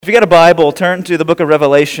If you got a Bible, turn to the book of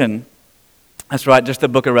Revelation. That's right, just the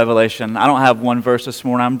book of Revelation. I don't have one verse this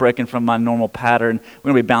morning. I'm breaking from my normal pattern.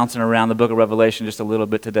 We're going to be bouncing around the book of Revelation just a little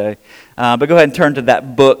bit today. But go ahead and turn to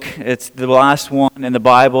that book. It's the last one in the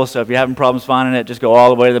Bible, so if you're having problems finding it, just go all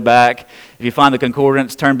the way to the back. If you find the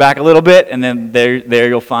concordance, turn back a little bit, and then there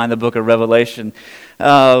you'll find the book of Revelation.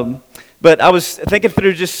 But I was thinking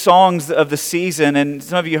through just songs of the season, and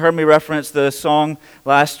some of you heard me reference the song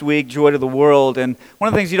last week, Joy to the World. And one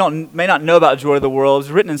of the things you may not know about Joy to the World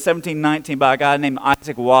is written in 1719 by a guy named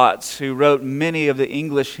Isaac Watts, who wrote many of the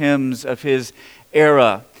English hymns of his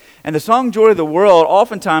era. And the song Joy to the World,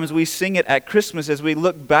 oftentimes we sing it at Christmas as we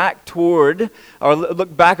look back toward, or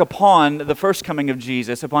look back upon the first coming of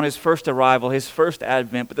Jesus, upon his first arrival, his first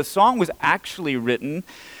advent. But the song was actually written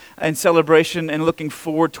in celebration and looking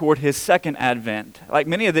forward toward his second advent. Like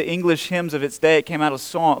many of the English hymns of its day, it came out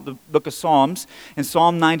of the book of Psalms. In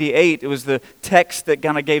Psalm 98, it was the text that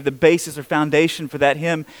kind of gave the basis or foundation for that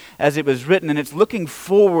hymn as it was written. And it's looking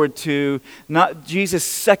forward to not Jesus'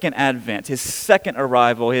 second advent, his second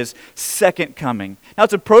arrival, his second coming. Now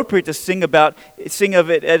it's appropriate to sing of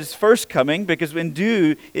it as his first coming, because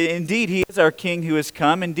indeed he is our King who has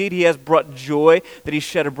come. Indeed he has brought joy that he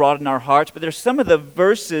shed abroad in our hearts. But there's some of the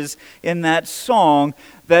verses in that song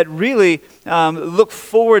that really look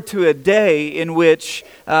forward to a day in which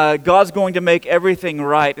God's going to make everything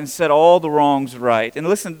right and set all the wrongs right. And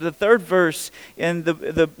listen to the third verse in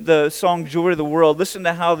the song Joy to the World. Listen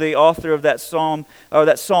to how the author of that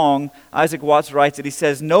song, Isaac Watts, writes it. He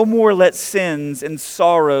says, "No more let sins and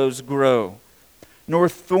sorrows grow, nor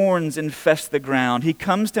thorns infest the ground. He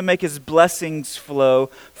comes to make his blessings flow,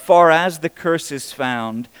 far as the curse is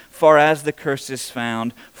found, far as the curse is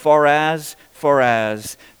found, far as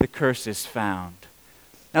the curse is found."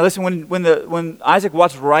 Now listen, when Isaac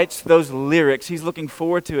Watts writes those lyrics, he's looking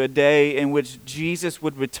forward to a day in which Jesus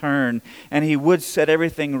would return and he would set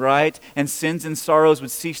everything right, and sins and sorrows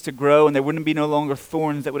would cease to grow, and there wouldn't be no longer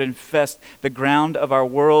thorns that would infest the ground of our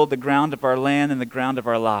world, the ground of our land, and the ground of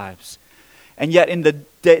our lives. And yet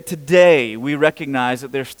today we recognize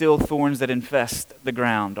that there's still thorns that infest the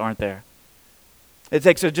ground, aren't there? It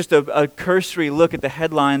takes just a cursory look at the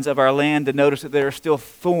headlines of our land to notice that there are still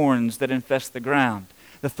thorns that infest the ground.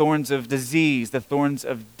 The thorns of disease, the thorns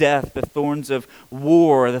of death, the thorns of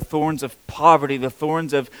war, the thorns of poverty, the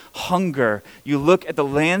thorns of hunger. You look at the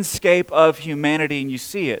landscape of humanity and you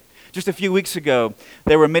see it. Just a few weeks ago,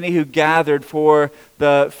 there were many who gathered for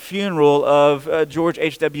the funeral of George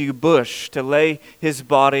H.W. Bush to lay his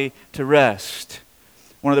body to rest.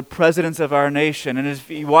 One of the presidents of our nation. And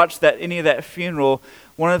if you watched any of that funeral,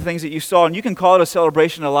 one of the things that you saw, and you can call it a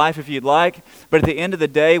celebration of life if you'd like, but at the end of the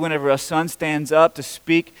day, whenever a son stands up to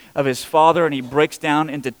speak of his father and he breaks down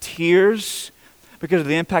into tears because of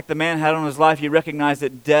the impact the man had on his life, you recognize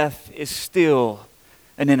that death is still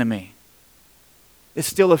an enemy. It's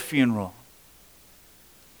still a funeral,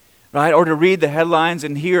 right? Or to read the headlines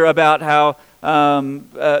and hear about how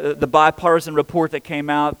the bipartisan report that came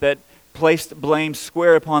out that placed blame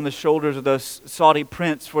square upon the shoulders of the Saudi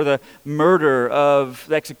prince for the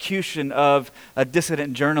the execution of a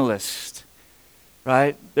dissident journalist,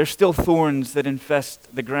 right? There's still thorns that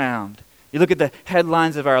infest the ground. You look at the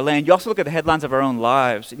headlines of our land. You also look at the headlines of our own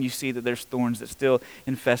lives, and you see that there's thorns that still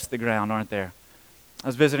infest the ground, aren't there? I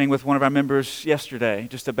was visiting with one of our members yesterday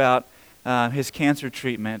just about his cancer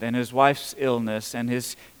treatment and his wife's illness and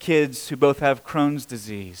his kids who both have Crohn's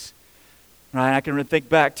disease. Right? I can think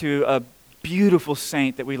back to a beautiful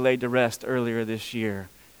saint that we laid to rest earlier this year.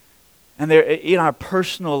 And there, in our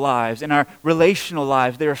personal lives, in our relational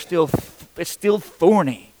lives, it's still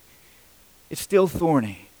thorny. It's still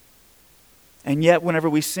thorny. And yet, whenever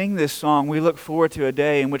we sing this song, we look forward to a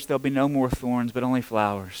day in which there'll be no more thorns, but only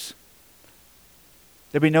flowers.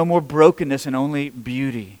 There'll be no more brokenness and only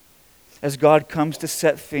beauty as God comes to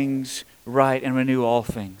set things right and renew all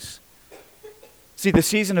things. See, the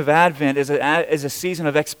season of Advent is a season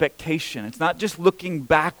of expectation. It's not just looking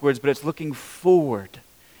backwards, but it's looking forward.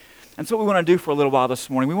 And so what we want to do for a little while this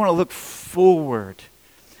morning, we want to look forward.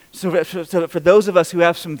 So that for those of us who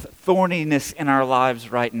have some thorniness in our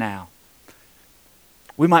lives right now,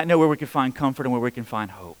 we might know where we can find comfort and where we can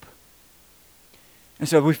find hope. And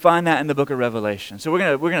so we find that in the book of Revelation. So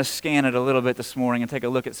we're gonna scan it a little bit this morning and take a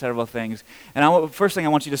look at several things. And first thing I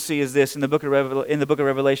want you to see is this in the book of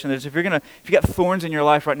Revelation. Is if you got thorns in your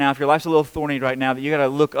life right now, if your life's a little thorny right now, that you got to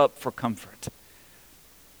look up for comfort.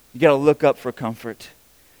 You got to look up for comfort.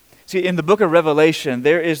 See, in the book of Revelation,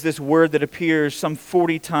 there is this word that appears some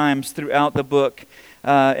 40 times throughout the book,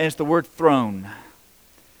 and it's the word throne.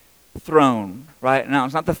 throne, right? Now,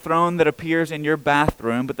 it's not the throne that appears in your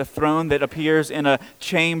bathroom, but the throne that appears in a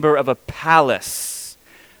chamber of a palace,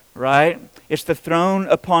 right? It's the throne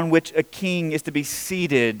upon which a king is to be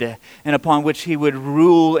seated and upon which he would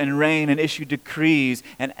rule and reign and issue decrees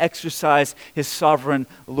and exercise his sovereign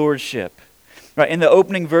lordship. Right, in the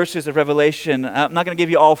opening verses of Revelation, I'm not going to give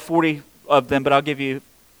you all 40 of them, but I'll give you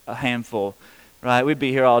a handful, right? We'd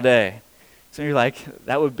be here all day. So you're like,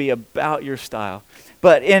 that would be about your style.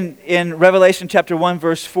 But in Revelation chapter 1,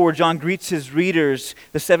 verse 4, John greets his readers,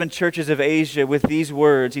 the 7 churches of Asia, with these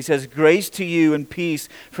words. He says, "Grace to you and peace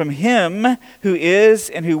from him who is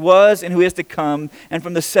and who was and who is to come, and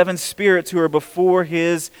from the 7 spirits who are before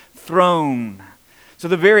his throne." So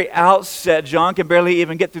the very outset, John can barely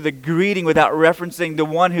even get through the greeting without referencing the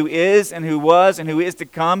one who is and who was and who is to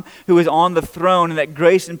come, who is on the throne, and that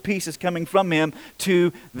grace and peace is coming from him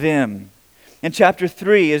to them. In chapter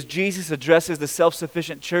 3, as Jesus addresses the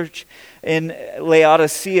self-sufficient church in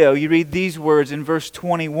Laodicea, you read these words in verse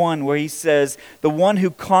 21 where he says, "The one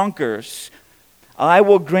who conquers, I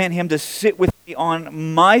will grant him to sit with me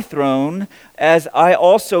on my throne, as I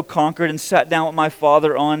also conquered and sat down with my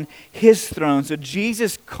Father on his throne." So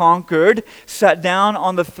Jesus conquered, sat down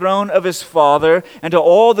on the throne of his Father, and to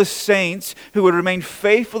all the saints who would remain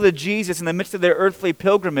faithful to Jesus in the midst of their earthly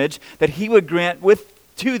pilgrimage, that he would grant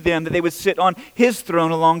to them that they would sit on his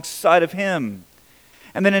throne alongside of him.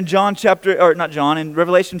 And then in in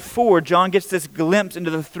Revelation 4, John gets this glimpse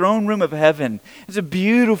into the throne room of heaven. It's a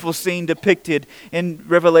beautiful scene depicted in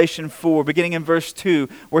Revelation 4, beginning in verse 2,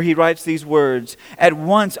 where he writes these words, "At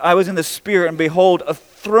once I was in the Spirit, and behold, a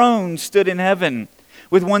throne stood in heaven,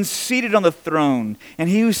 with one seated on the throne. And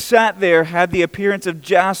he who sat there had the appearance of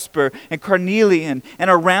jasper and carnelian,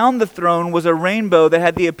 and around the throne was a rainbow that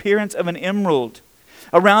had the appearance of an emerald.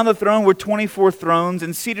 Around the throne were 24 thrones,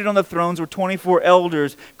 and seated on the thrones were 24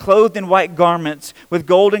 elders, clothed in white garments, with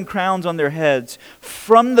golden crowns on their heads.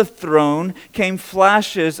 From the throne came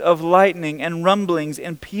flashes of lightning and rumblings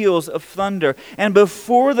and peals of thunder. And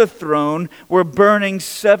before the throne were burning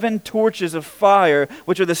 7 torches of fire,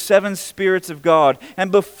 which are the 7 spirits of God.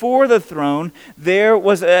 And before the throne there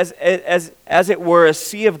was as it were a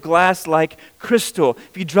sea of glass like crystal."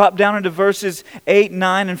 If you drop down into verses 8,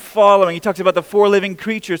 9, and following, he talks about the 4 living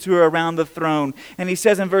creatures who are around the throne. And he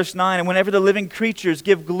says in verse 9, "And whenever the living creatures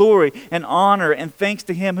give glory and honor and thanks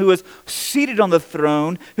to him who is seated on the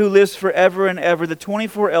throne, who lives forever and ever, the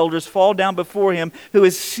 24 elders fall down before him who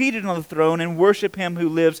is seated on the throne and worship him who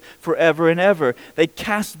lives forever and ever. They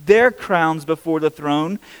cast their crowns before the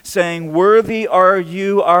throne, saying, 'Worthy are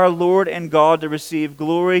you, our Lord and God, to receive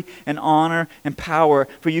glory and honor and power,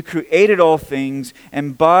 for you created all things,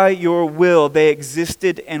 and by your will they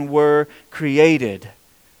existed and were created.'"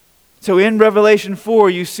 So in Revelation 4,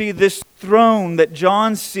 you see this throne that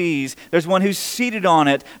John sees. There's one who's seated on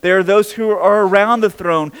it. There are those who are around the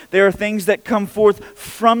throne. There are things that come forth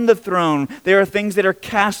from the throne. There are things that are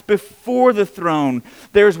cast before the throne.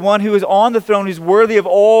 There's one who is on the throne who's worthy of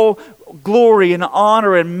all glory and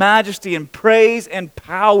honor and majesty and praise and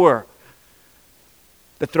power.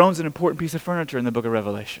 The throne's an important piece of furniture in the book of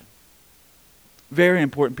Revelation. Very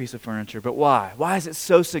important piece of furniture. But why? Why is it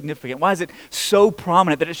so significant? Why is it so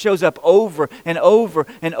prominent that it shows up over and over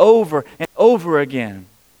and over and over again?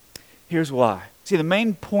 Here's why. See, the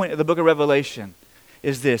main point of the book of Revelation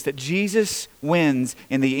is this, that Jesus wins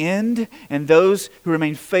in the end, and those who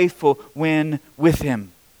remain faithful win with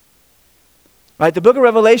him. Right? The book of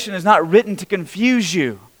Revelation is not written to confuse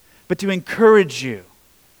you, but to encourage you.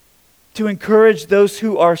 To encourage those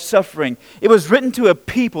who are suffering. It was written to a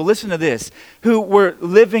people, listen to this, who were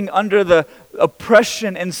living under the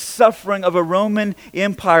oppression and suffering of a Roman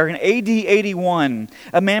Empire. In AD 81,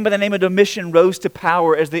 a man by the name of Domitian rose to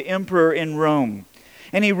power as the emperor in Rome.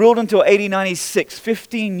 And he ruled until AD 96,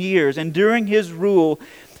 15 years. And during his rule,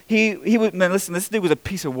 listen, this dude was a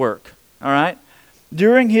piece of work, all right?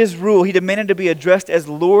 During his rule, he demanded to be addressed as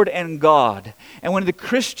Lord and God. And when the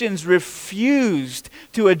Christians refused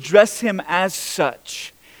to address him as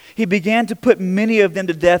such, he began to put many of them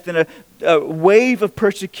to death, and a wave of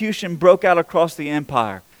persecution broke out across the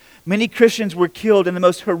empire. Many Christians were killed in the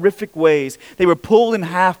most horrific ways. They were pulled in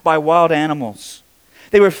half by wild animals.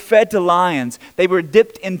 They were fed to lions. They were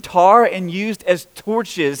dipped in tar and used as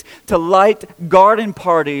torches to light garden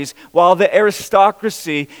parties while the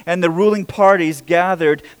aristocracy and the ruling parties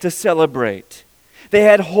gathered to celebrate. They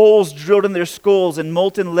had holes drilled in their skulls, and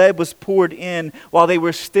molten lead was poured in while they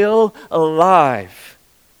were still alive.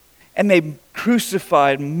 And they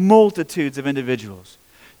crucified multitudes of individuals.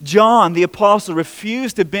 John, the apostle,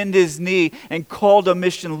 refused to bend his knee and called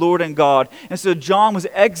Domitian Lord and God. And so John was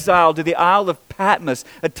exiled to the Isle of Patmos,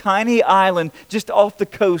 a tiny island just off the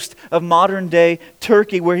coast of modern-day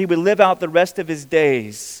Turkey, where he would live out the rest of his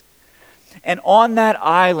days. And on that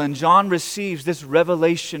island, John receives this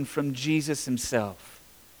revelation from Jesus himself.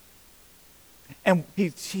 And he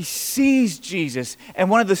sees Jesus. And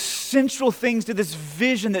one of the central things to this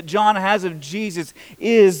vision that John has of Jesus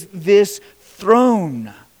is this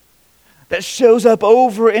throne that shows up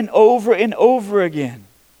over and over and over again.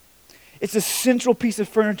 It's a central piece of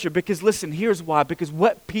furniture because, listen, here's why. Because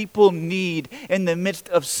what people need in the midst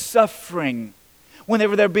of suffering,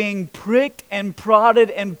 whenever they're being pricked and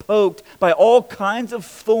prodded and poked by all kinds of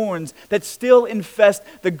thorns that still infest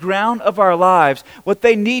the ground of our lives, what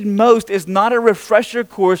they need most is not a refresher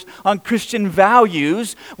course on Christian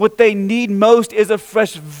values. What they need most is a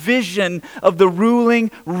fresh vision of the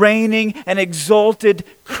ruling, reigning, and exalted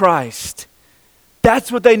Christ.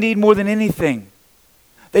 That's what they need more than anything.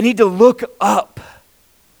 They need to look up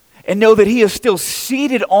and know that He is still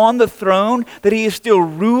seated on the throne, that He is still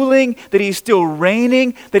ruling, that He is still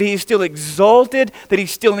reigning, that He is still exalted, that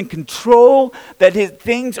He's still in control, that His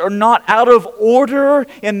things are not out of order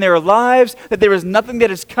in their lives, that there is nothing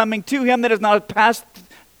that is coming to Him that is not passed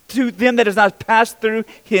to them that is not passed through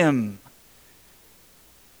Him.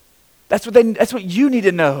 That's what you need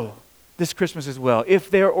to know this Christmas as well, if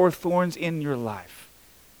there are thorns in your life.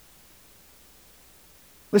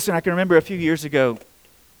 Listen, I can remember a few years ago,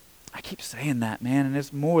 I keep saying that, man, and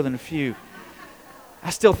it's more than a few. I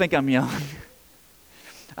still think I'm young.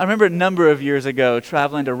 I remember a number of years ago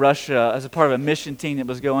traveling to Russia as a part of a mission team that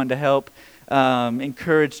was going to help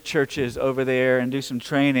encourage churches over there and do some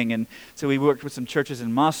training. And so we worked with some churches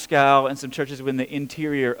in Moscow and some churches in the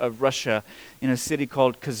interior of Russia in a city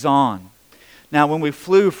called Kazan. Now, when we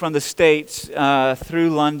flew from the States through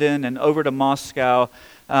London and over to Moscow,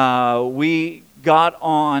 we got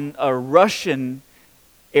on a Russian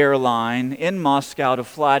airline in Moscow to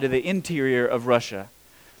fly to the interior of Russia.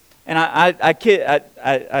 And I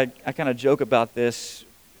kind of joke about this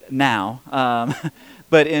now,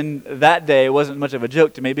 but in that day it wasn't much of a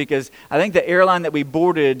joke to me because I think the airline that we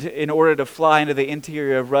boarded in order to fly into the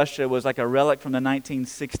interior of Russia was like a relic from the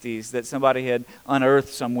 1960s that somebody had unearthed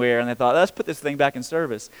somewhere, and they thought, let's put this thing back in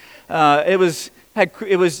service. It was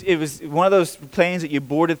one of those planes that you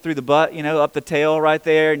boarded through the butt, up the tail right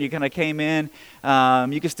there, and you kind of came in.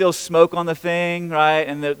 You could still smoke on the thing, right?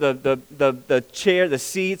 And the chair, the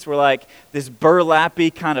seats were like this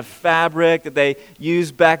burlappy kind of fabric that they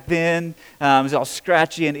used back then. It was all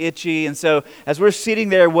scratchy and itchy. And so as we're sitting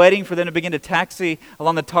there waiting for them to begin to taxi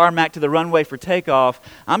along the tarmac to the runway for takeoff,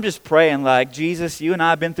 I'm just praying like, Jesus, you and I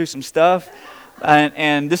have been through some stuff.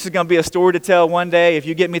 And this is going to be a story to tell one day if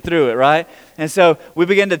you get me through it, right? And so we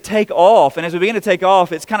begin to take off. And as we begin to take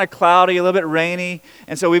off, it's kind of cloudy, a little bit rainy.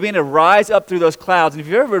 And so we begin to rise up through those clouds. And if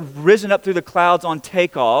you've ever risen up through the clouds on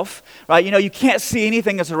takeoff, right, you can't see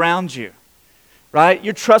anything that's around you, right?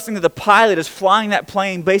 You're trusting that the pilot is flying that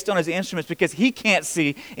plane based on his instruments because he can't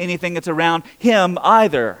see anything that's around him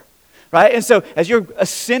either. Right? And so as we were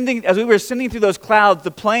ascending through those clouds, the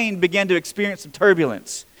plane began to experience some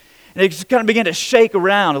turbulence. And it just kind of began to shake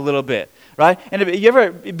around a little bit, right? And have you ever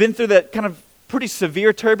been through that kind of pretty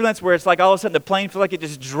severe turbulence where it's like all of a sudden the plane feels like it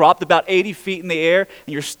just dropped about 80 feet in the air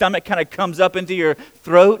and your stomach kind of comes up into your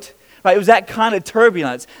throat? Right? It was that kind of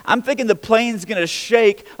turbulence. I'm thinking the plane's going to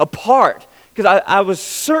shake apart because I was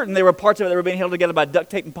certain there were parts of it that were being held together by duct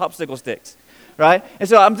tape and popsicle sticks. Right? And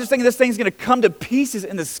so I'm just thinking this thing's going to come to pieces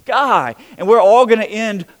in the sky and we're all going to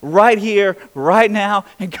end right here, right now,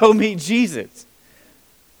 and go meet Jesus.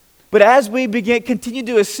 But as we continue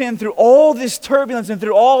to ascend through all this turbulence and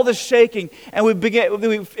through all this shaking, and we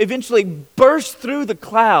eventually burst through the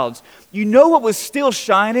clouds, you know what was still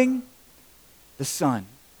shining? The sun.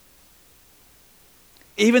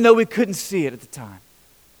 Even though we couldn't see it at the time.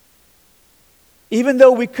 Even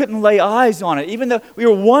though we couldn't lay eyes on it. Even though we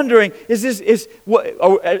were wondering,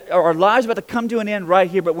 are our lives about to come to an end right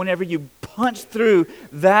here? But whenever you punch through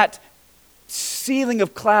that ceiling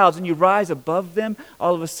of clouds and you rise above them,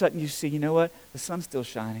 all of a sudden you see, you know what? The sun's still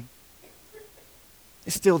shining.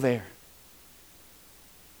 It's still there.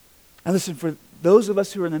 And listen, for those of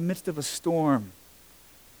us who are in the midst of a storm,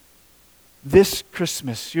 this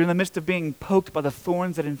Christmas, you're in the midst of being poked by the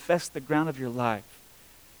thorns that infest the ground of your life.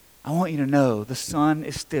 I want you to know the sun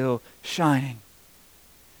is still shining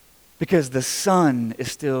because the Son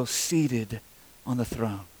is still seated on the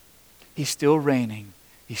throne. He's still reigning.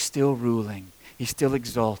 He's still ruling. He's still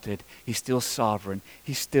exalted. He's still sovereign.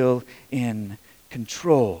 He's still in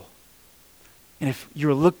control. And if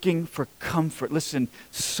you're looking for comfort, listen,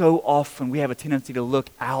 so often we have a tendency to look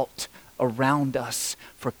out around us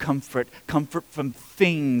for comfort from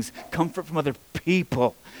things, comfort from other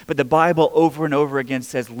people. But the Bible over and over again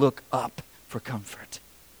says, look up for comfort.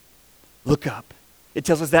 Look up. It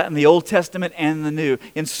tells us that in the Old Testament and the New.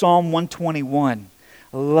 In Psalm 121,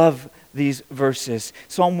 I love these verses.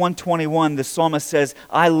 Psalm 121, the psalmist says,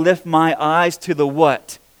 I lift my eyes to the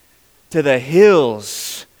what? To the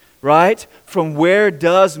hills, right? From where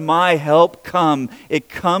does my help come? It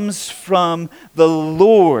comes from the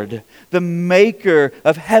Lord, the maker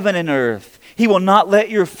of heaven and earth. He will not let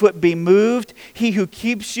your foot be moved. He who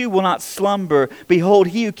keeps you will not slumber. Behold,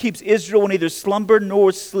 he who keeps Israel will neither slumber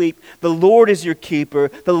nor sleep. The Lord is your keeper.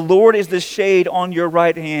 The Lord is the shade on your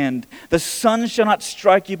right hand. The sun shall not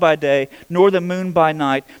strike you by day, nor the moon by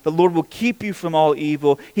night. The Lord will keep you from all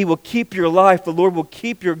evil. He will keep your life. The Lord will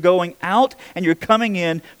keep your going out and your coming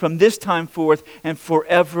in from this time forth and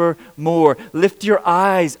forevermore. Lift your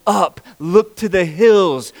eyes up. Look to the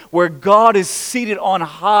hills where God is seated on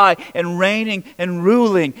high and reigning and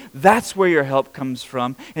ruling. That's where your help comes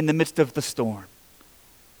from in the midst of the storm.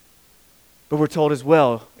 But we're told as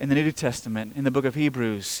well in the New Testament, in the book of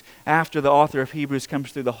Hebrews, after the author of Hebrews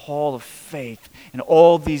comes through the hall of faith and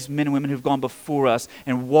all these men and women who've gone before us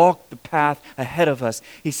and walked the path ahead of us,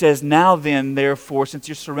 he says, now then, therefore, since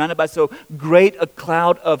you're surrounded by so great a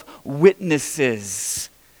cloud of witnesses,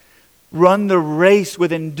 run the race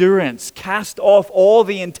with endurance. Cast off all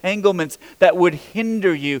the entanglements that would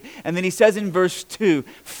hinder you. And then he says in verse 2,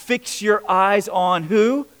 fix your eyes on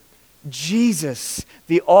who? Jesus,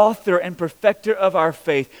 the author and perfecter of our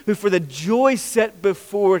faith, who for the joy set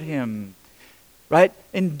before him, right,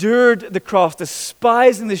 endured the cross,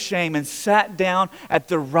 despising the shame, and sat down at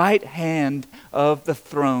the right hand of the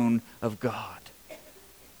throne of God.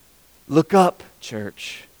 Look up,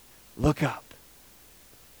 church. Look up.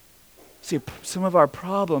 See, some of our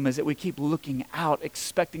problem is that we keep looking out,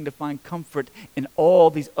 expecting to find comfort in all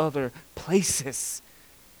these other places.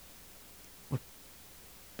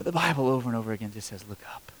 But the Bible over and over again just says, look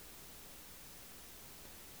up.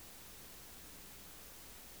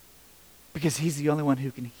 Because he's the only one who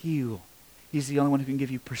can heal. He's the only one who can give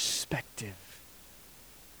you perspective.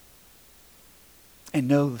 And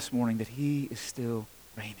know this morning that he is still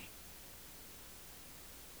reigning.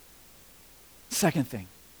 Second thing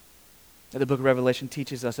that the book of Revelation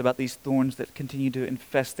teaches us about these thorns that continue to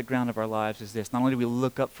infest the ground of our lives is this. Not only do we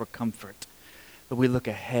look up for comfort, but we look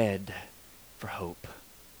ahead for hope.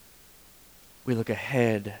 We look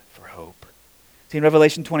ahead for hope. See, in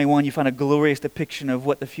Revelation 21, you find a glorious depiction of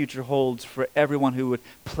what the future holds for everyone who would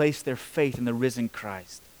place their faith in the risen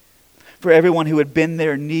Christ. For everyone who would bend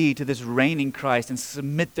their knee to this reigning Christ and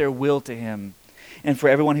submit their will to him. And for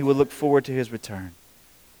everyone who would look forward to his return.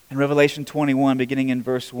 In Revelation 21, beginning in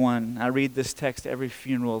verse 1, I read this text every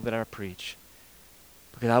funeral that I preach.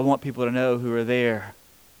 Because I want people to know who are there,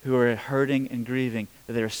 who are hurting and grieving,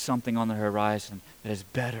 that there is something on the horizon that is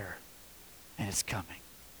better, and it's coming.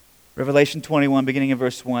 Revelation 21, beginning in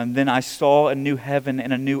verse 1, then I saw a new heaven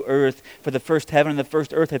and a new earth, for the first heaven and the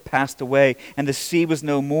first earth had passed away, and the sea was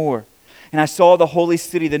no more. And I saw the holy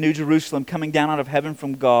city, the New Jerusalem, coming down out of heaven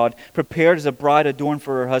from God, prepared as a bride adorned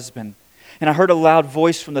for her husband. And I heard a loud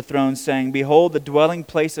voice from the throne saying, behold, the dwelling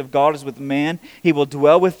place of God is with man. He will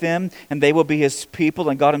dwell with them, and they will be his people,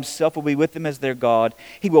 and God himself will be with them as their God.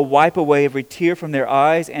 He will wipe away every tear from their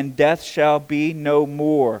eyes, and death shall be no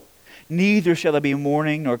more. Neither shall there be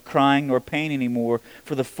mourning, nor crying, nor pain anymore,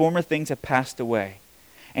 for the former things have passed away.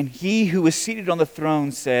 And he who was seated on the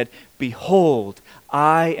throne said, behold,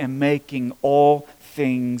 I am making all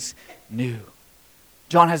things new.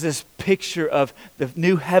 John has this picture of the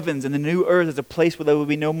new heavens and the new earth as a place where there will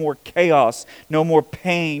be no more chaos, no more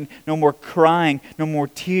pain, no more crying, no more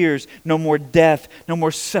tears, no more death, no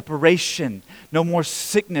more separation, no more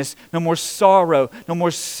sickness, no more sorrow, no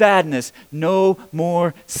more sadness, no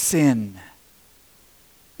more sin.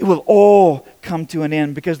 It will all come to an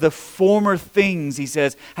end because the former things, he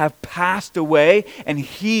says, have passed away, and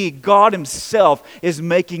he, God himself, is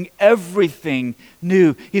making everything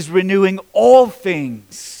new. He's renewing all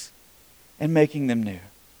things and making them new.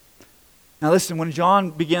 Now listen, when John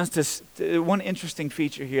begins to, one interesting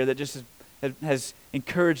feature here that just has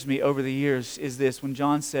encouraged me over the years is this. When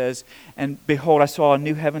John says, and behold, I saw a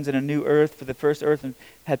new heavens and a new earth, for the first earth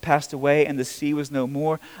had passed away and the sea was no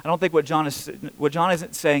more. I don't think what John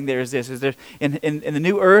isn't saying there is this, is there in the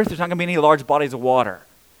new earth, there's not going to be any large bodies of water.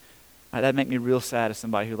 Right, that'd make me real sad as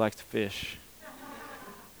somebody who likes to fish.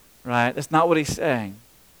 Right? That's not what he's saying.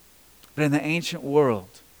 But in the ancient world,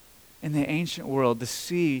 the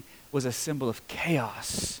sea was a symbol of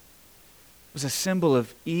chaos. was a symbol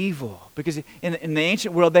of evil, because in the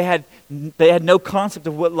ancient world they had no concept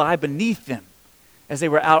of what lay beneath them as they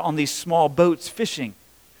were out on these small boats fishing,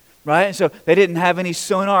 right? And so they didn't have any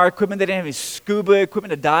sonar equipment, they didn't have any scuba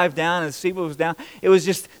equipment to dive down and see what was down. It was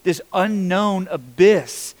just this unknown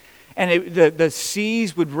abyss. And the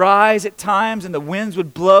seas would rise at times, and the winds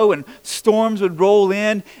would blow, and storms would roll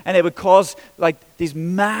in, and it would cause like these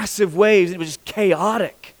massive waves, and it was just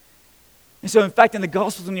chaotic. And so, in fact, in the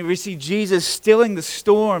Gospels, when you see Jesus stilling the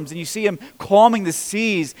storms and you see him calming the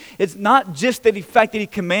seas, it's not just the fact that he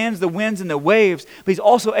commands the winds and the waves, but he's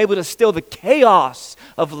also able to still the chaos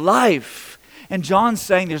of life. And John's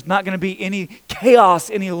saying there's not going to be any chaos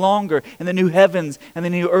any longer in the new heavens and the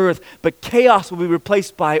new earth, but chaos will be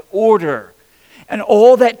replaced by order. And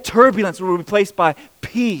all that turbulence will be replaced by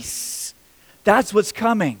peace. That's what's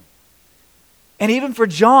coming. And even for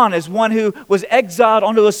John, as one who was exiled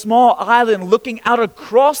onto a small island looking out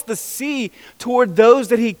across the sea toward those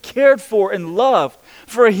that he cared for and loved,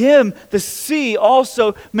 for him, the sea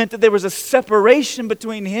also meant that there was a separation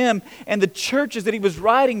between him and the churches that he was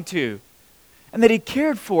writing to and that he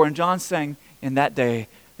cared for. And John's saying, in that day,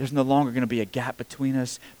 there's no longer going to be a gap between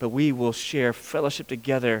us, but we will share fellowship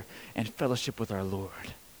together and fellowship with our Lord.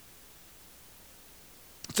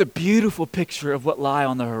 It's a beautiful picture of what lie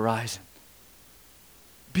on the horizon.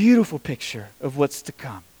 Beautiful picture of what's to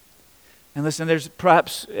come. And listen, there's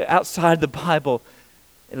perhaps outside the Bible,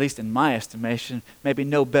 at least in my estimation, maybe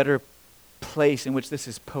no better place in which this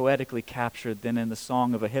is poetically captured than in the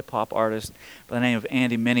song of a hip-hop artist by the name of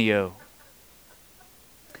Andy Mineo.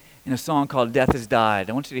 In a song called Death Has Died.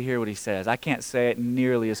 I want you to hear what he says. I can't say it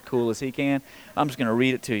nearly as cool as he can. I'm just going to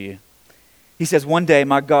read it to you. He says, one day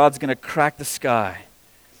my God's going to crack the sky.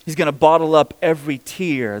 He's going to bottle up every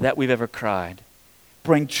tear that we've ever cried.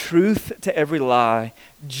 Bring truth to every lie,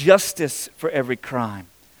 justice for every crime.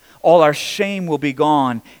 All our shame will be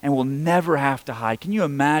gone and we'll never have to hide. Can you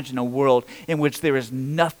imagine a world in which there is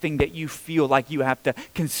nothing that you feel like you have to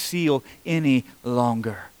conceal any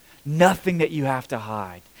longer? Nothing that you have to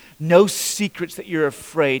hide. No secrets that you're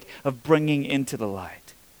afraid of bringing into the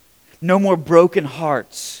light. No more broken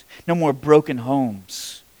hearts. No more broken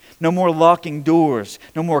homes. No more locking doors.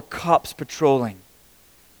 No more cops patrolling.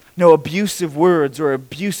 No abusive words or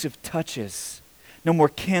abusive touches. No more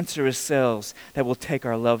cancerous cells that will take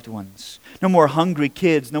our loved ones. No more hungry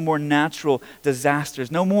kids. No more natural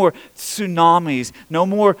disasters. No more tsunamis. No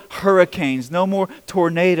more hurricanes. No more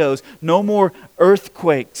tornadoes. No more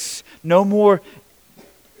earthquakes. No more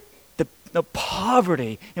the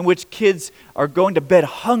poverty in which kids are going to bed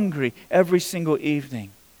hungry every single evening.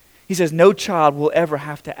 He says no child will ever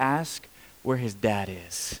have to ask where his dad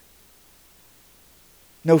is.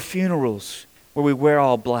 No funerals where we wear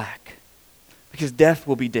all black, because death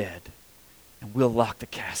will be dead and we'll lock the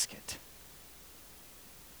casket.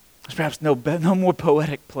 There's perhaps no more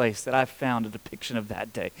poetic place that I've found a depiction of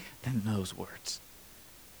that day than those words.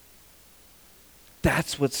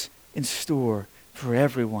 That's what's in store for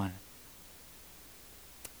everyone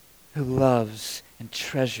who loves and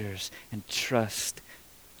treasures and trusts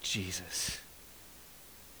Jesus.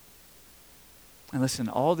 And listen,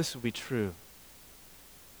 all this will be true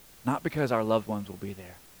not because our loved ones will be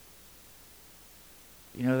there.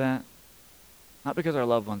 You know that? Not because our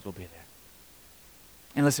loved ones will be there.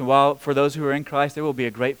 And listen, while for those who are in Christ, there will be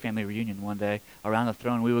a great family reunion one day around the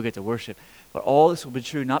throne. We will get to worship. But all this will be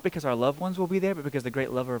true not because our loved ones will be there, but because the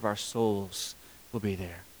great lover of our souls will be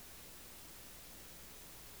there.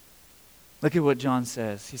 Look at what John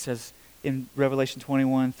says. He says in Revelation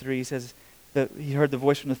 21:3, he says that he heard the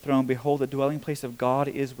voice from the throne, "Behold, the dwelling place of God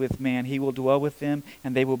is with man. He will dwell with them,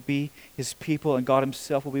 and they will be his people, and God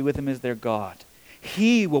himself will be with them as their God.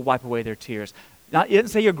 He will wipe away their tears." Now, it didn't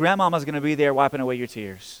say your grandmama's going to be there wiping away your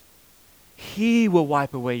tears. He will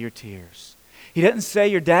wipe away your tears. He doesn't say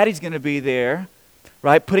your daddy's going to be there,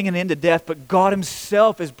 right, putting an end to death, but God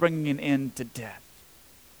himself is bringing an end to death.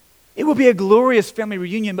 It will be a glorious family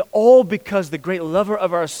reunion, but all because the great lover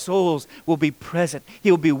of our souls will be present. He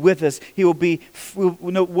will be with us. We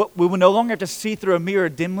will no longer have to see through a mirror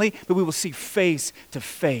dimly, but we will see face to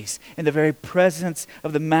face in the very presence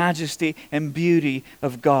of the majesty and beauty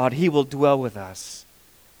of God. He will dwell with us,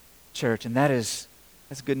 church, and that's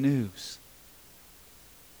good news.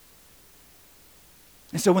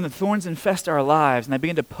 And so when the thorns infest our lives and they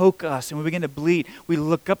begin to poke us and we begin to bleed, we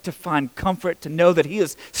look up to find comfort, to know that he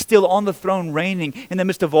is still on the throne reigning in the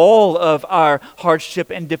midst of all of our hardship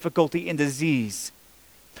and difficulty and disease.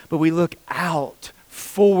 But we look out,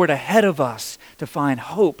 forward ahead of us to find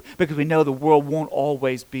hope, because we know the world won't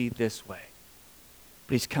always be this way.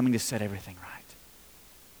 But he's coming to set everything right.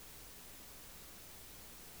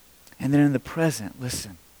 And then in the present,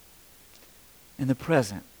 listen. In the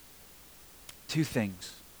present, two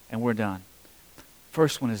things, and we're done.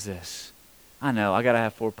 First one is this. I know, I got to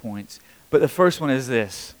have 4 points. But the first one is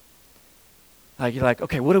this. You're like,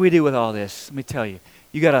 okay, what do we do with all this? Let me tell you.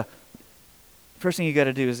 First thing you got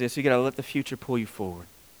to do is this. You got to let the future pull you forward.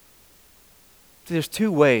 So there's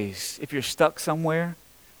two ways if you're stuck somewhere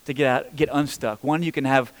to get unstuck. One, you can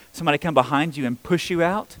have somebody come behind you and push you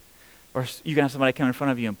out, or you can have somebody come in front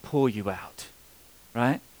of you and pull you out,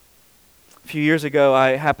 right? A few years ago,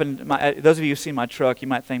 those of you who've seen my truck, you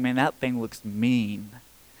might think, man, that thing looks mean.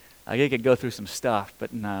 It could go through some stuff,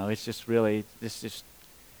 but no, it's just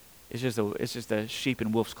a sheep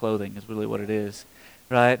in wolf's clothing is really what it is,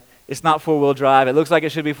 right? It's not four-wheel drive. It looks like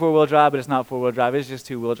it should be four-wheel drive, but it's not four-wheel drive. It's just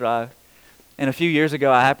two-wheel drive. And a few years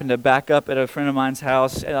ago, I happened to back up at a friend of mine's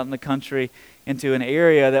house out in the country into an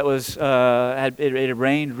area that was it had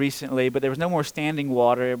rained recently, but there was no more standing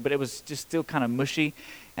water, but it was just still kind of mushy,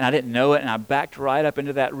 and I didn't know it, and I backed right up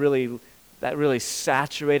into that really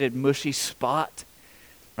saturated, mushy spot,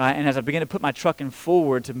 right? And as I began to put my truck in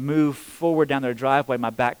forward to move forward down their driveway,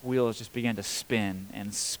 my back wheels just began to spin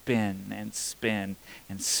and spin and spin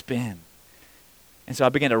and spin. And so I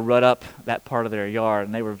began to rut up that part of their yard,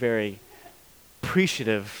 and they were very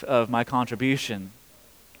appreciative of my contribution.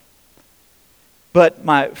 But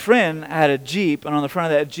my friend had a Jeep, and on the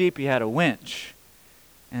front of that Jeep he had a winch.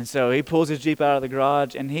 And so he pulls his Jeep out of the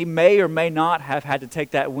garage, and he may or may not have had to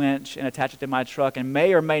take that winch and attach it to my truck, and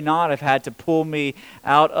may or may not have had to pull me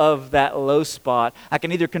out of that low spot. I can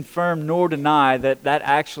neither confirm nor deny that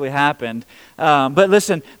actually happened. But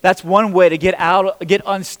listen, that's one way to get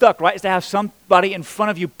unstuck, right? Is to have somebody in front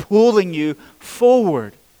of you pulling you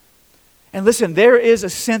forward. And listen, there is a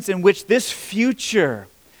sense in which this future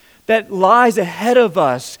that lies ahead of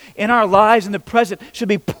us in our lives in the present should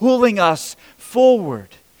be pulling us forward.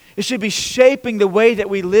 It should be shaping the way that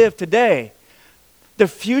we live today. The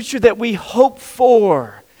future that we hope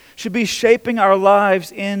for should be shaping our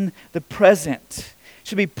lives in the present. It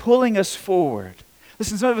should be pulling us forward.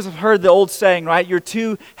 Listen, some of us have heard the old saying, right? You're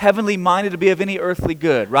too heavenly minded to be of any earthly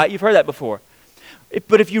good, right? You've heard that before.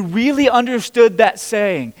 But if you really understood that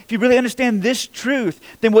saying, if you really understand this truth,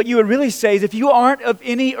 then what you would really say is if you aren't of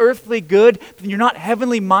any earthly good, then you're not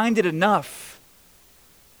heavenly minded enough.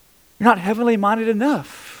 You're not heavenly minded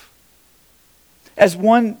enough. As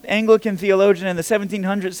one Anglican theologian in the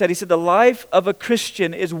 1700s said, he said, the life of a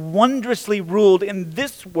Christian is wondrously ruled in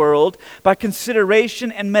this world by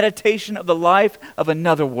consideration and meditation of the life of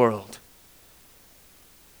another world.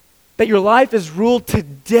 That your life is ruled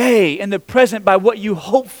today in the present by what you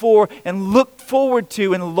hope for and look forward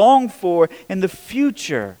to and long for in the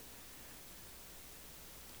future.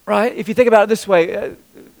 Right? If you think about it this way,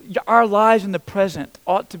 our lives in the present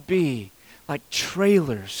ought to be like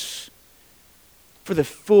trailers for the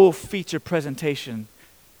full feature presentation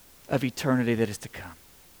of eternity that is to come.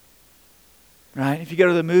 Right? If you go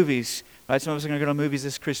to the movies, right? Some of us are going to go to movies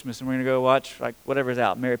this Christmas, and we're going to go watch like whatever's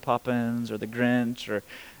out, Mary Poppins or The Grinch or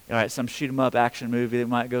some shoot-'em-up action movie that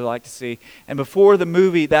we might go like to see. And before the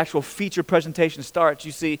movie, the actual feature presentation starts,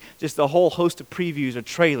 you see just a whole host of previews or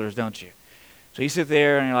trailers, don't you? So you sit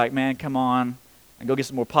there and you're like, man, come on, and go get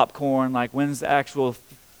some more popcorn. Like, when's the actual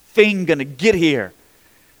thing going to get here?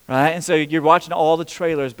 Right? And so you're watching all the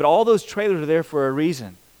trailers, but all those trailers are there for a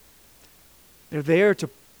reason. They're there to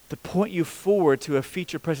point you forward to a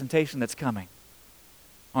feature presentation that's coming,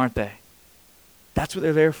 aren't they? That's what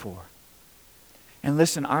they're there for. And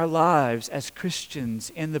listen, our lives as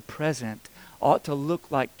Christians in the present ought to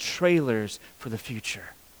look like trailers for the future.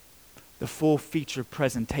 The full feature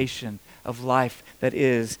presentation of life that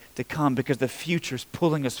is to come, because the future is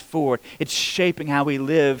pulling us forward. It's shaping how we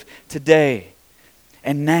live today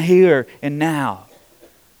and now, here and now.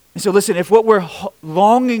 And so listen, if what we're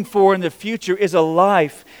longing for in the future is a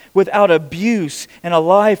life without abuse and a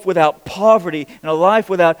life without poverty and a life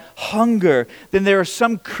without hunger, then there are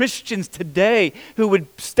some Christians today who would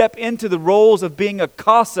step into the roles of being a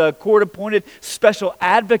CASA, a court-appointed special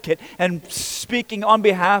advocate, and speaking on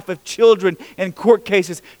behalf of children in court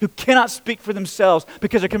cases who cannot speak for themselves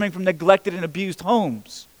because they're coming from neglected and abused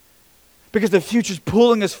homes. Because the future's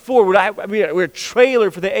pulling us forward. We're a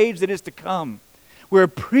trailer for the age that is to come. We're a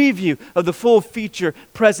preview of the full feature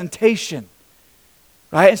presentation.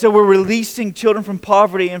 Right? And so we're releasing children from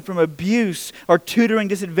poverty and from abuse, or tutoring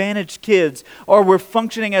disadvantaged kids, or we're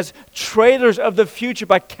functioning as trailers of the future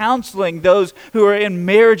by counseling those who are in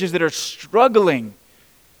marriages that are struggling.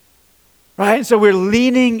 Right? And so we're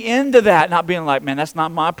leaning into that, not being like, man, that's not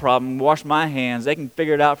my problem. Wash my hands. They can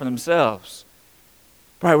figure it out for themselves.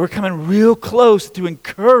 Right? We're coming real close to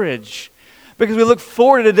encourage, Because we look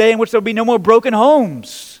forward to a day in which there will be no more broken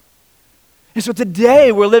homes. And so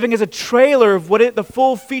today we're living as a trailer of the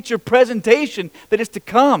full feature presentation that is to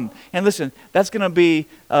come. And listen, that's going to be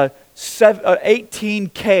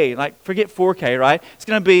 18K, like forget 4K, right? It's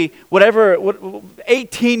going to be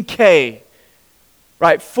 18K,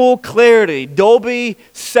 right? Full clarity, Dolby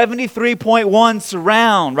 73.1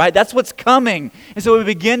 surround, right? That's what's coming. And so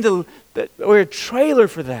we're a trailer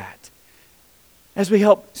for that. As we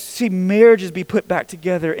help see marriages be put back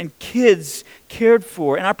together and kids cared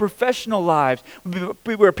for, in our professional lives,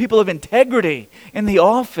 we're people of integrity in the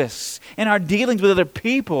office, in our dealings with other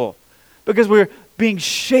people, because we're being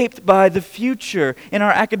shaped by the future. In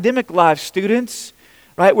our academic lives, students,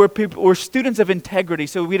 right? We're students of integrity,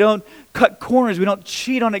 so we don't cut corners, we don't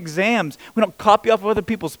cheat on exams, we don't copy off of other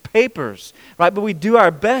people's papers, right? But we do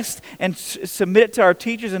our best and submit it to our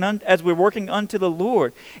teachers and as we're working unto the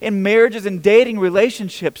Lord. In marriages and dating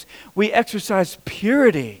relationships, we exercise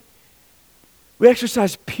purity. We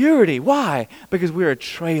exercise purity. Why? Because we're a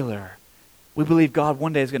trailer. We believe God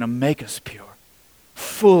one day is going to make us pure,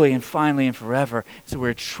 fully and finally and forever. So we're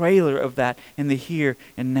a trailer of that in the here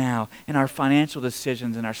and now, in our financial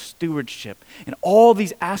decisions, in our stewardship, in all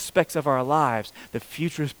these aspects of our lives. The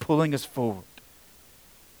future is pulling us forward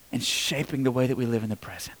and shaping the way that we live in the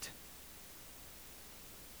present,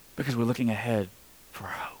 because we're looking ahead for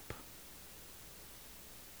hope.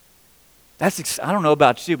 I don't know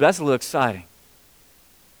about you, but that's a little exciting.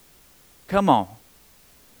 Come on.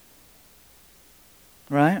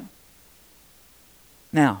 Right?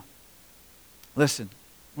 Now, listen,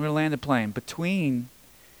 we're going to land the plane. Between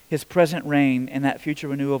his present reign and that future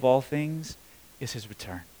renewal of all things is his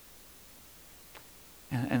return.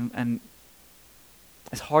 And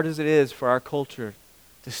as hard as it is for our culture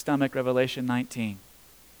to stomach Revelation 19,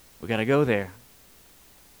 we got to go there.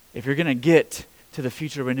 If you're going to get to the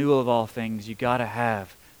future renewal of all things, you got to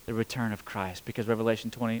have the return of Christ, because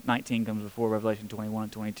Revelation 19 comes before Revelation 21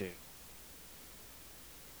 and 22.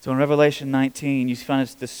 So in Revelation 19, you find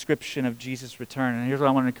this description of Jesus' return. And here's what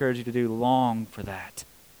I want to encourage you to do. Long for that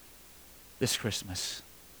this Christmas.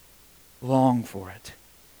 Long for it.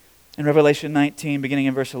 In Revelation 19, beginning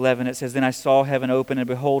in verse 11, it says, "Then I saw heaven open, and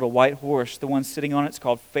behold, a white horse. The one sitting on it is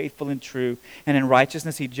called Faithful and True. And in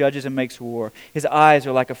righteousness he judges and makes war. His eyes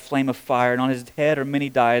are like a flame of fire, and on his head are many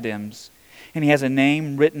diadems. And he has a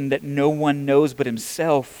name written that no one knows but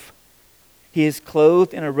himself. He is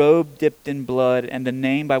clothed in a robe dipped in blood, and the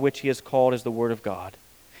name by which he is called is the Word of God.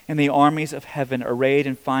 And the armies of heaven, arrayed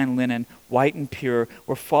in fine linen, white and pure,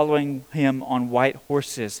 were following him on white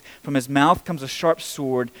horses. From his mouth comes a sharp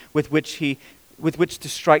sword with which to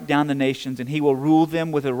strike down the nations, and he will rule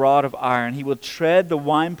them with a rod of iron. He will tread the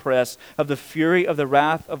winepress of the fury of the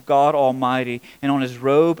wrath of God Almighty. And on his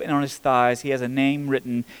robe and on his thighs he has a name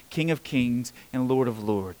written, King of Kings and Lord of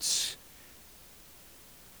Lords."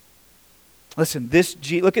 Listen,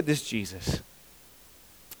 look at this Jesus.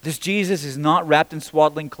 This Jesus is not wrapped in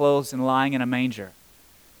swaddling clothes and lying in a manger,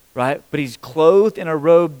 right? But he's clothed in a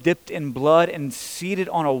robe dipped in blood and seated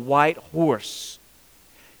on a white horse.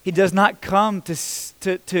 He does not come to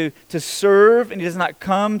serve, and he does not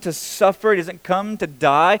come to suffer. He doesn't come to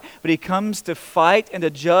die, but he comes to fight and to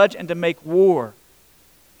judge and to make war.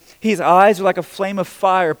 His eyes are like a flame of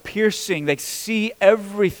fire, piercing. They see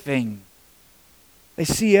everything. They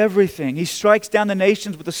see everything. He strikes down the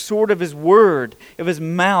nations with the sword of his word, of his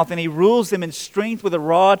mouth, and he rules them in strength with a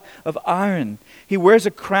rod of iron. He wears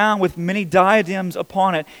a crown with many diadems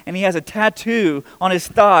upon it, and he has a tattoo on his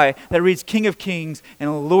thigh that reads King of Kings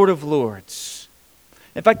and Lord of Lords.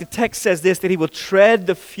 In fact, the text says this, that he will tread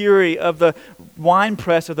the fury of the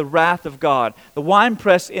winepress of the wrath of God. The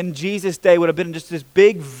winepress in Jesus' day would have been just this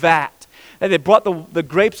big vat. They brought the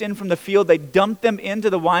grapes in from the field, they dumped them into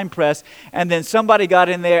the winepress, and then somebody got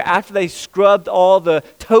in there after they scrubbed all the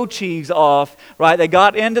toe cheese off, right? They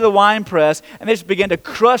got into the winepress, and they just began to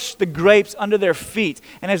crush the grapes under their feet.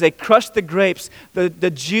 And as they crushed the grapes, the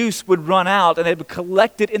juice would run out, and they would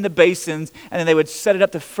collect it in the basins, and then they would set it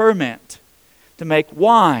up to ferment, to make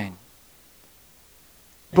wine.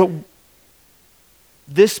 But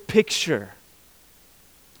this picture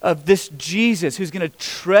of this Jesus who's going to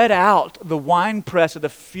tread out the winepress of the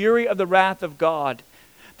fury of the wrath of God,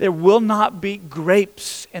 there will not be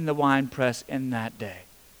grapes in the winepress in that day.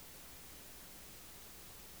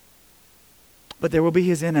 But there will be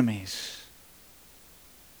his enemies.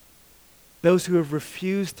 Those who have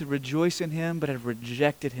refused to rejoice in him but have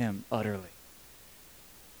rejected him utterly.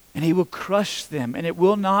 And he will crush them, and it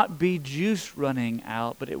will not be juice running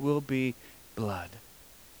out, but it will be blood,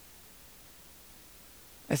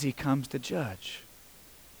 as he comes to judge.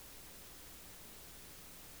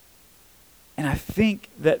 And I think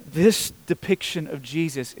that this depiction of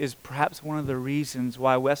Jesus is perhaps one of the reasons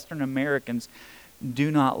why Western Americans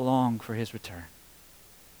do not long for his return.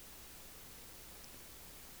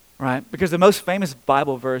 Right? Because the most famous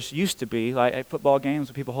Bible verse used to be, like at football games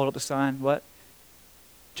when people hold up the sign, what?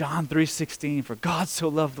 John 3:16, for God so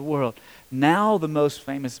loved the world. Now the most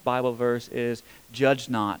famous Bible verse is, judge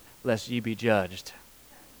not, lest ye be judged.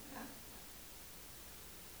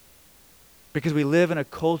 Because we live in a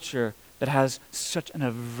culture that has such an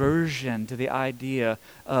aversion to the idea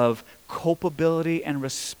of culpability and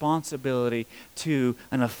responsibility to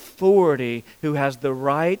an authority who has the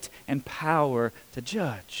right and power to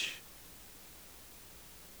judge.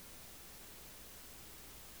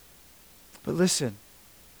 But listen,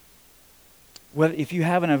 if you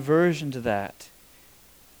have an aversion to that,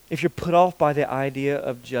 if you're put off by the idea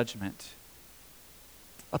of judgment,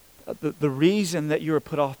 the reason that you are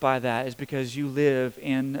put off by that is because you live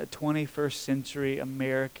in a 21st century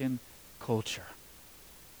American culture.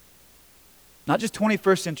 Not just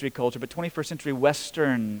 21st century culture, but 21st century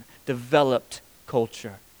Western developed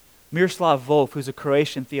culture. Miroslav Volf, who's a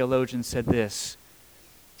Croatian theologian, said this.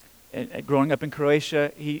 Growing up in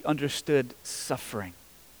Croatia, he understood suffering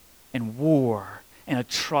and war and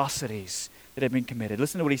atrocities that have been committed.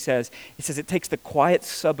 Listen to what he says. He says, it takes the quiet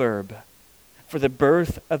suburb for the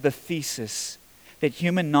birth of the thesis that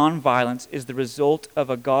human nonviolence is the result of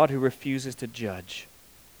a God who refuses to judge.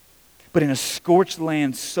 But in a scorched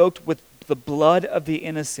land soaked with the blood of the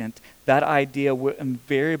innocent, that idea will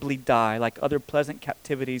invariably die like other pleasant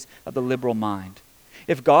captivities of the liberal mind.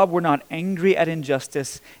 If God were not angry at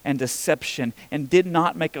injustice and deception and did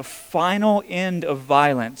not make a final end of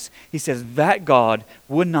violence, he says that God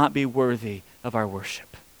would not be worthy of our worship.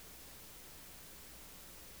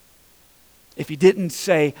 If he didn't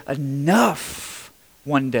say enough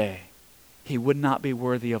one day, he would not be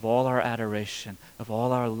worthy of all our adoration, of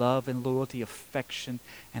all our love and loyalty, affection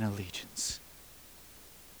and allegiance.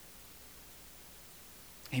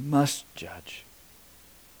 He must judge.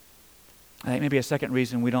 I think maybe a second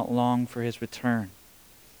reason we don't long for his return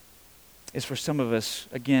is for some of us,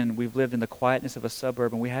 again, we've lived in the quietness of a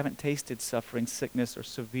suburb and we haven't tasted suffering, sickness, or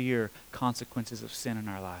severe consequences of sin in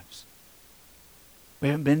our lives. We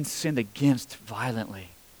haven't been sinned against violently.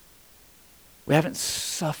 We haven't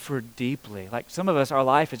suffered deeply. Like some of us, our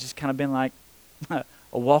life has just kind of been like a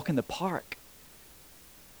walk in the park.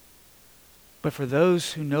 But for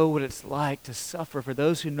those who know what it's like to suffer, for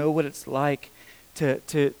those who know what it's like to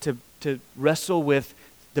wrestle with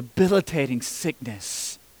debilitating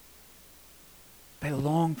sickness, they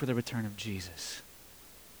long for the return of Jesus.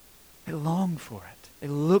 They long for it. They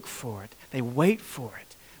look for it. They wait for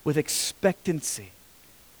it with expectancy.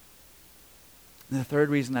 And the third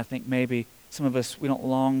reason I think maybe some of us, we don't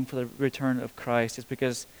long for the return of Christ is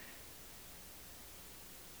because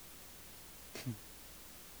and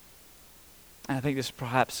I think this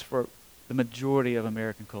perhaps for the majority of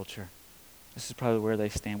American culture, this is probably where they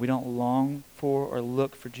stand. We don't long for or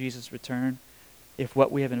look for Jesus' return if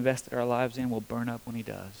what we have invested our lives in will burn up when he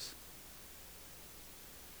does.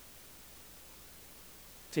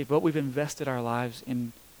 See, if what we've invested our lives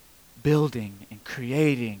in building and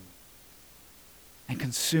creating and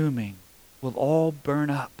consuming will all burn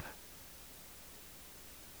up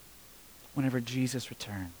whenever Jesus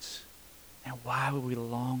returns. And why would we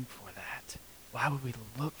long for that? Why would we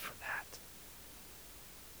look for that?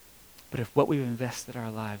 But if what we've invested our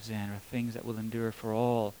lives in are things that will endure for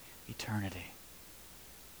all eternity,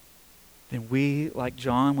 then we, like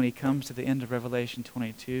John, when he comes to the end of Revelation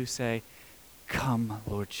 22, say, come,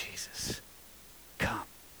 Lord Jesus, come.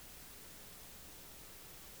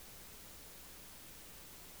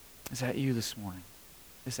 Is that you this morning?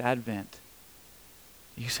 This Advent?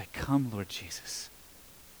 You say, come, Lord Jesus.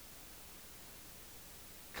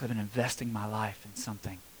 Because I've been investing my life in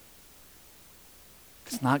something.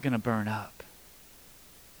 It's not going to burn up.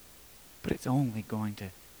 But it's only going to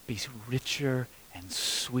be richer and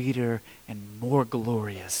sweeter and more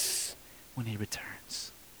glorious when he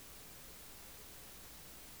returns.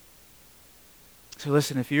 So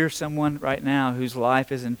listen, if you're someone right now whose life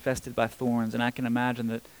is infested by thorns, and I can imagine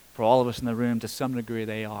that for all of us in the room, to some degree,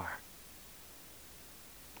 they are.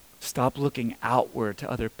 Stop looking outward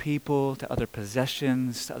to other people, to other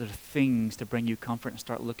possessions, to other things to bring you comfort, and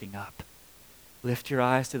start looking up. Lift your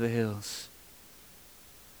eyes to the hills.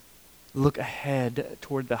 Look ahead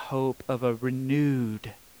toward the hope of a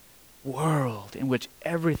renewed world in which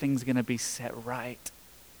everything's going to be set right.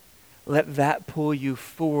 Let that pull you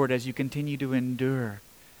forward as you continue to endure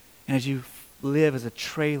and as you live as a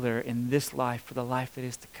trailer in this life for the life that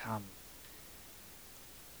is to come.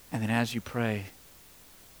 And then as you pray,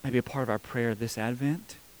 maybe a part of our prayer this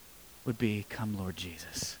Advent would be, come Lord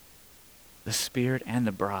Jesus. The Spirit and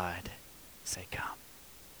the bride say, come.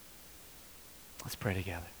 Let's pray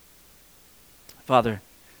together. Father,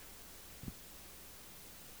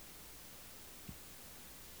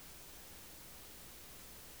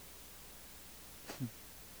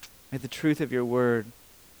 may the truth of your word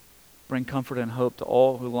bring comfort and hope to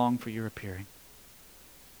all who long for your appearing,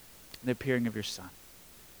 the appearing of your Son.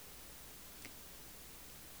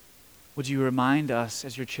 Would you remind us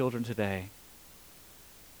as your children today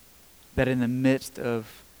that in the midst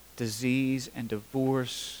of disease and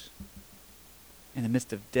divorce, in the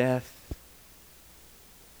midst of death,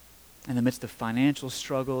 in the midst of financial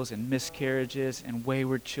struggles and miscarriages and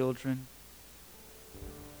wayward children,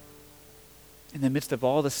 in the midst of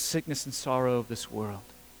all the sickness and sorrow of this world,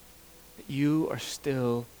 that you are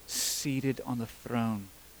still seated on the throne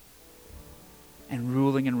and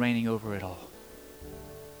ruling and reigning over it all.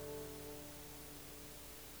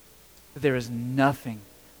 That there is nothing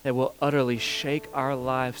that will utterly shake our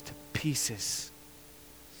lives to pieces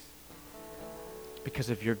because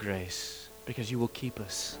of your grace, because you will keep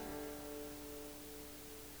us.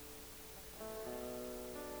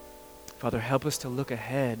 Father, help us to look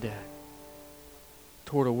ahead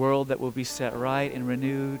toward a world that will be set right and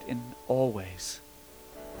renewed in all ways.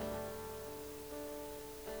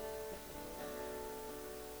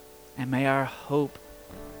 And may our hope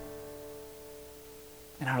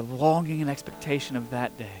and our longing and expectation of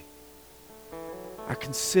that day, our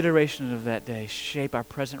consideration of that day, shape our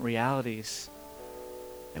present realities,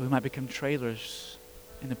 that we might become trailers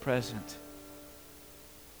in the present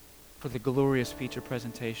for the glorious future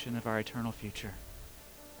presentation of our eternal future.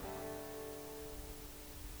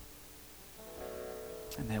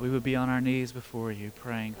 And that we would be on our knees before you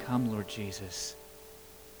praying, come Lord Jesus.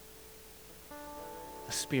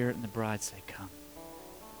 The Spirit and the bride say, come.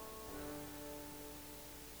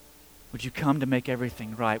 Would you come to make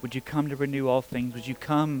everything right? Would you come to renew all things? Would you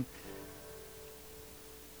come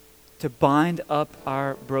to bind up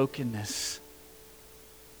our brokenness?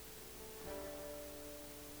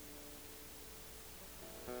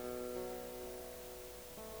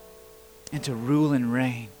 And to rule and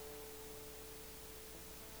reign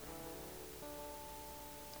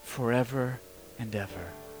forever and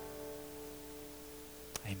ever.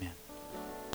 Amen.